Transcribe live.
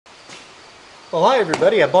Well, hi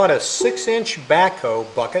everybody. I bought a 6-inch backhoe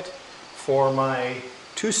bucket for my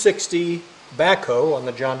 260 backhoe on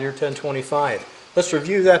the John Deere 1025. Let's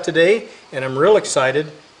review that today, and I'm real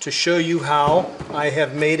excited to show you how I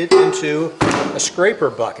have made it into a scraper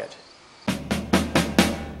bucket.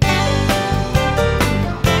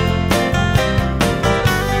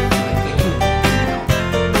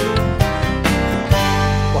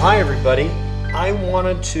 Well, hi everybody. I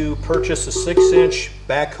wanted to purchase a 6-inch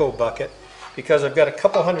backhoe bucket because I've got a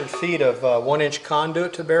couple hundred feet of 1-inch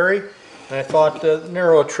conduit to bury, and I thought the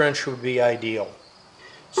narrow trench would be ideal.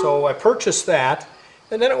 So I purchased that,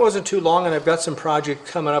 and then it wasn't too long, and I've got some project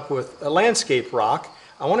coming up with a landscape rock.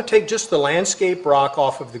 I want to take just the landscape rock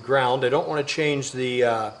off of the ground. I don't want to change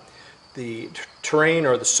the terrain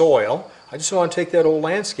or the soil. I just want to take that old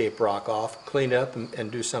landscape rock off, clean it up,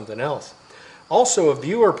 and do something else. Also, a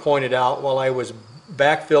viewer pointed out while I was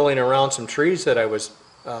backfilling around some trees that I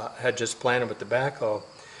had just planted with the backhoe,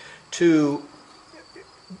 to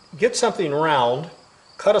get something round,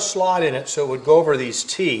 cut a slot in it so it would go over these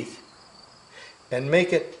teeth, and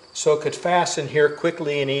make it so it could fasten here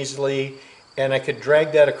quickly and easily, and I could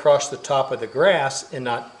drag that across the top of the grass and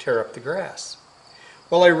not tear up the grass.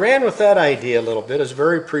 Well, I ran with that idea a little bit. I was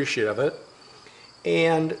very appreciative of it,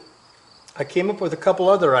 and I came up with a couple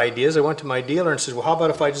other ideas. I went to my dealer and said, well, how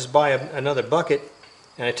about if I just buy another bucket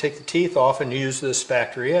and I take the teeth off and use this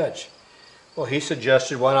factory edge? Well, he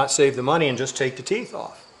suggested, why not save the money and just take the teeth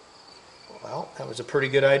off? Well, that was a pretty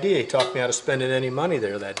good idea. He talked me out of spending any money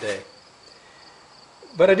there that day.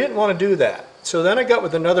 But I didn't want to do that. So then I got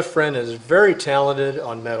with another friend that is very talented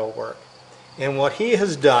on metal work. And what he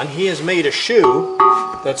has done, he has made a shoe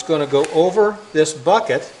that's going to go over this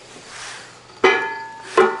bucket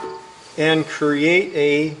and create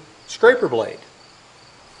a scraper blade.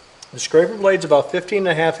 The scraper blade's about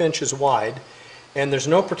 15.5 inches wide, and there's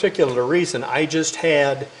no particular reason. I just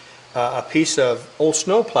had a piece of old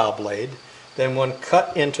snowplow blade, then when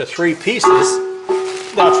cut into 3 pieces,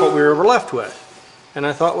 that's what we were left with. And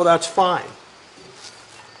I thought, well, that's fine.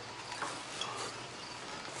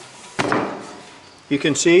 You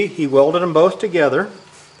can see he welded them both together.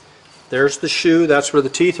 There's the shoe, that's where the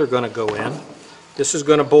teeth are going to go in. This is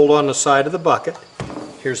going to bolt on the side of the bucket.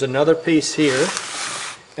 Here's another piece here.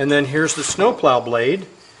 And then here's the snowplow blade.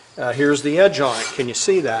 Here's the edge on it. Can you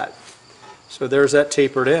see that? So there's that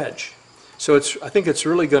tapered edge. So I think it's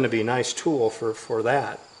really going to be a nice tool for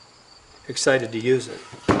that. Excited to use it.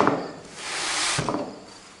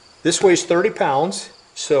 This weighs 30 pounds,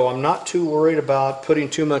 so I'm not too worried about putting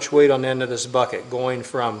too much weight on the end of this bucket. Going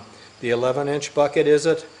from the 11-inch bucket, is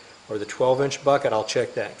it? Or the 12-inch bucket, I'll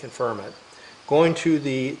check that and confirm it. Going to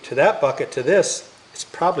that bucket to this, it's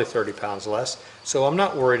probably 30 pounds less, so I'm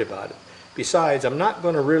not worried about it. Besides, I'm not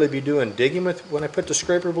going to really be doing digging with when I put the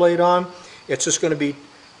scraper blade on. It's just going to be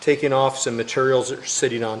taking off some materials that are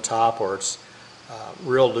sitting on top, or it's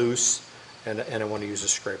real loose, and I want to use a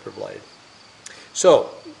scraper blade.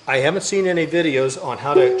 So, I haven't seen any videos on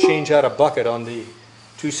how to change out a bucket on the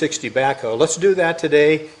 260 backhoe. Let's do that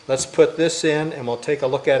today. Let's put this in, and we'll take a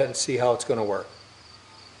look at it and see how it's going to work.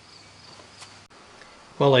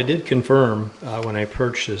 Well, I did confirm when I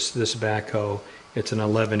purchased this backhoe, it's an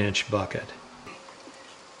 11-inch bucket.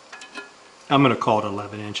 I'm going to call it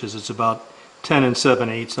 11 inches. It's about 10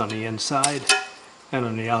 7/8 on the inside, and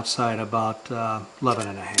on the outside about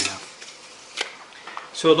 11.5.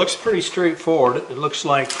 So it looks pretty straightforward. It looks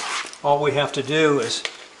like all we have to do is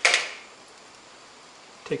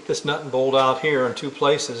take this nut and bolt out here in 2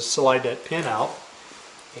 places, slide that pin out,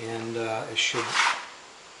 and it should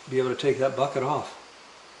be able to take that bucket off.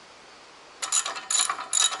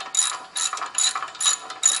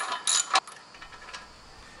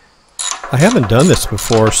 I haven't done this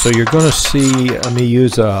before, so you're going to see me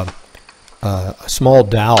use a small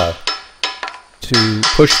dowel to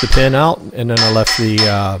push the pin out, and then I left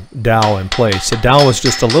the dowel in place. The dowel was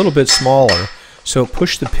just a little bit smaller, so it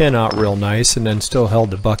pushed the pin out real nice and then still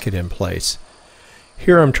held the bucket in place.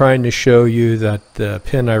 Here I'm trying to show you that the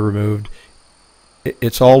pin I removed,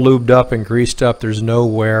 it's all lubed up and greased up. There's no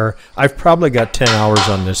wear. I've probably got 10 hours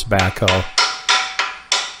on this backhoe,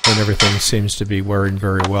 and everything seems to be wearing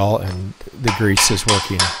very well, and the grease is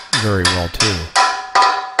working very well too.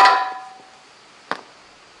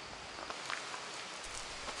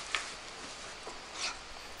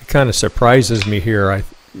 It kind of surprises me here. I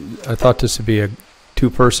thought this would be a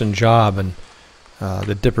 2-person job, and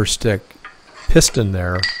the dipper stick piston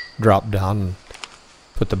there dropped down and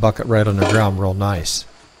put the bucket right on the ground real nice.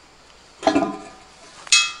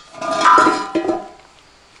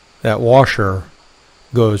 That washer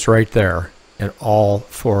goes right there, in all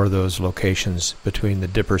 4 of those locations between the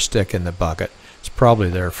dipper stick and the bucket. It's probably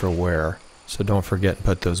there for wear, so don't forget and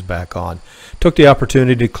put those back on. Took the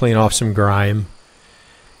opportunity to clean off some grime.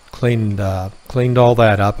 Cleaned all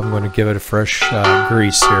that up. I'm going to give it a fresh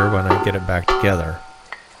grease here when I get it back together.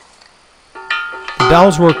 The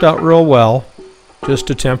dowels worked out real well, just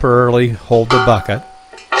to temporarily hold the bucket.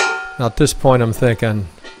 Now at this point I'm thinking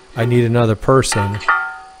I need another person.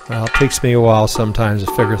 Well, it takes me a while sometimes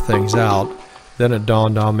to figure things out. Then it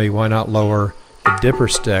dawned on me, why not lower the dipper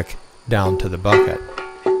stick down to the bucket?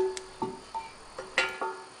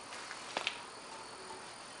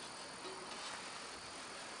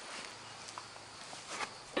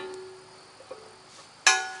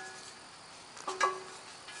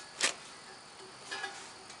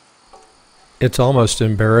 It's almost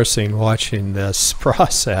embarrassing watching this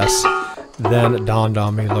process. Then it dawned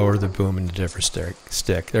on me, lower the boom and the dipper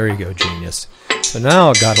stick. There you go, genius. So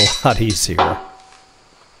now it got a lot easier.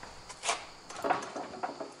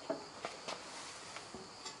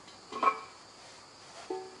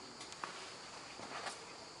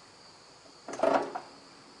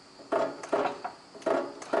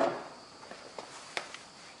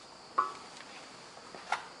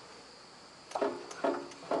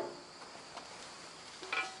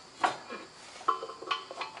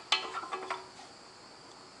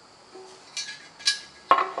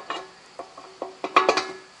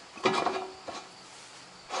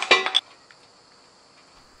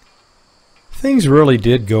 Things really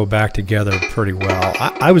did go back together pretty well.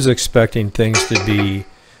 I was expecting things to be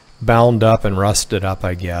bound up and rusted up,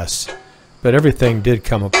 I guess, but everything did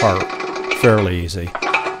come apart fairly easy.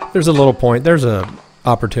 There's a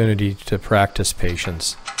opportunity to practice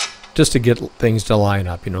patience, just to get things to line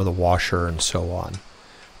up, you know, the washer and so on.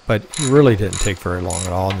 But it really didn't take very long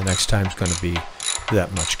at all, and the next time's going to be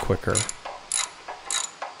that much quicker.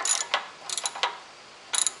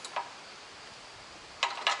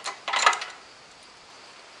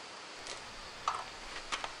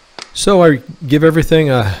 So I give everything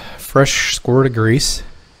a fresh squirt of grease,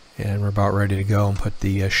 and we're about ready to go and put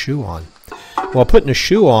the shoe on. While putting the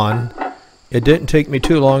shoe on, it didn't take me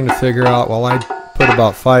too long to figure out, well, I put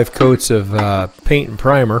about 5 coats of paint and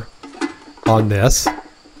primer on this,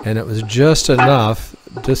 and it was just enough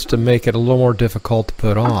just to make it a little more difficult to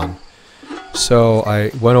put on. So I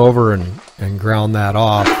went over and ground that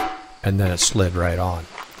off, and then it slid right on.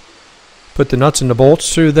 Put the nuts and the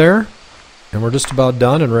bolts through there, and we're just about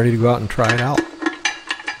done and ready to go out and try it out.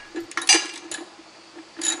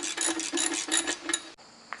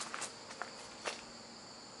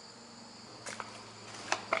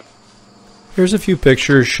 Here's a few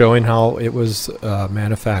pictures showing how it was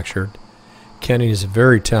manufactured. Kenny is a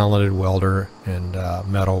very talented welder and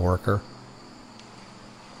metal worker.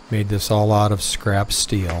 Made this all out of scrap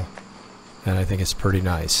steel, and I think it's pretty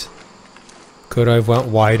nice. Could I have went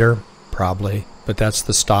wider? Probably. But that's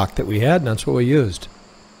the stock that we had, and that's what we used.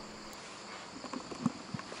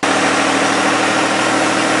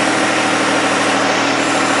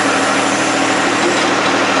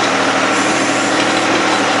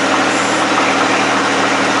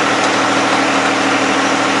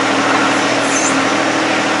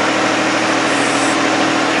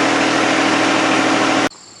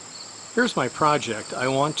 Here's my project. I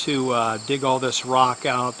want to dig all this rock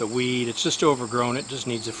out, the weed. It's just overgrown. It just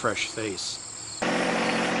needs a fresh face.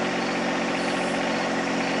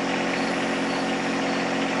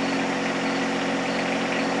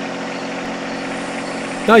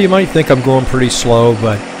 Now you might think I'm going pretty slow,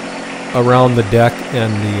 but around the deck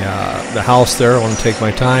and the house there, I want to take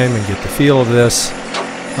my time and get the feel of this.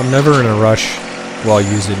 I'm never in a rush while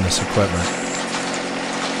using this equipment.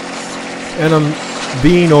 And I'm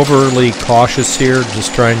being overly cautious here,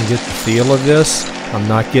 just trying to get the feel of this. I'm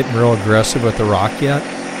not getting real aggressive with the rock yet.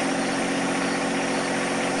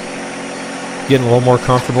 Getting a little more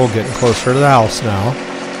comfortable, getting closer to the house now.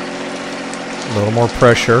 A little more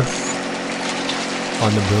pressure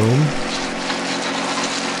on the boom.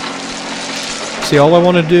 See, all I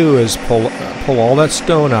want to do is pull all that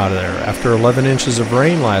stone out of there. After 11 inches of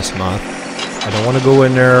rain last month, I don't want to go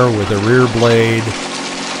in there with a rear blade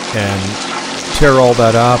and tear all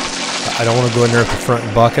that up. I don't want to go in there with the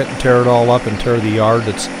front bucket and tear it all up and tear the yard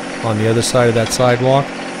that's on the other side of that sidewalk.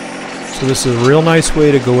 So this is a real nice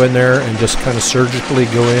way to go in there and just kind of surgically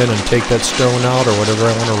go in and take that stone out or whatever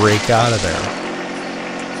I want to rake out of there.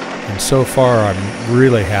 And so far, I'm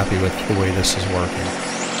really happy with the way this is working.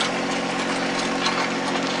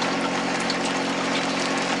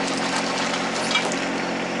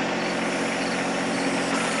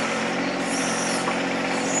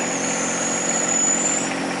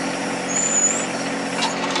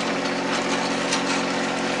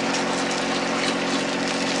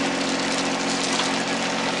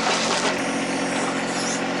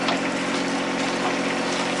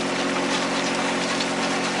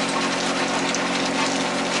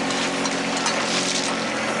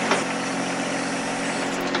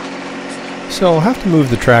 So I'll have to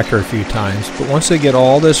move the tractor a few times, but once I get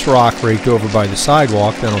all this rock raked over by the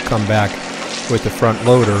sidewalk, then I'll come back with the front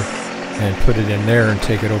loader and put it in there and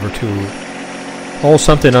take it over to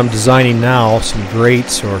something I'm designing now, some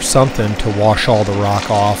grates or something to wash all the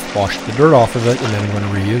rock off, wash the dirt off of it, and then I'm going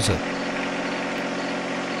to reuse it.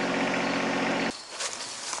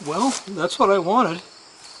 Well, that's what I wanted.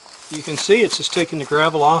 You can see it's just taking the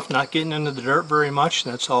gravel off, not getting into the dirt very much,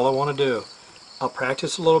 and that's all I want to do. I'll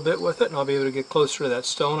practice a little bit with it and I'll be able to get closer to that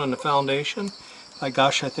stone on the foundation. My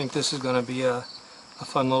gosh, I think this is going to be a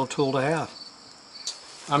fun little tool to have.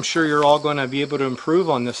 I'm sure you're all going to be able to improve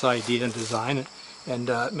on this idea and design it and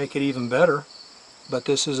make it even better. But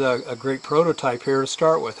this is a great prototype here to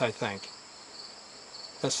start with, I think.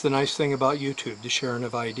 That's the nice thing about YouTube, the sharing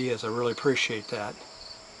of ideas. I really appreciate that.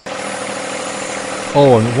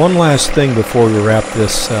 Oh, and one last thing before we wrap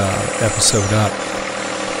this episode up.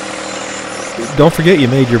 Don't forget you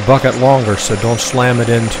made your bucket longer, so don't slam it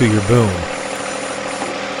into your boom.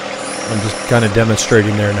 I'm just kind of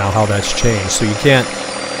demonstrating there now how that's changed. So you can't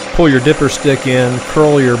pull your dipper stick in,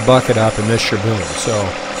 curl your bucket up, and miss your boom. So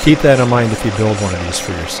keep that in mind if you build one of these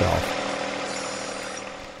for yourself.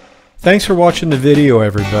 Thanks for watching the video,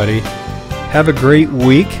 everybody. Have a great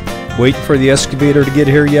week. Waiting for the excavator to get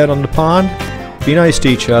here yet on the pond? Be nice to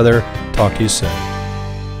each other. Talk to you soon.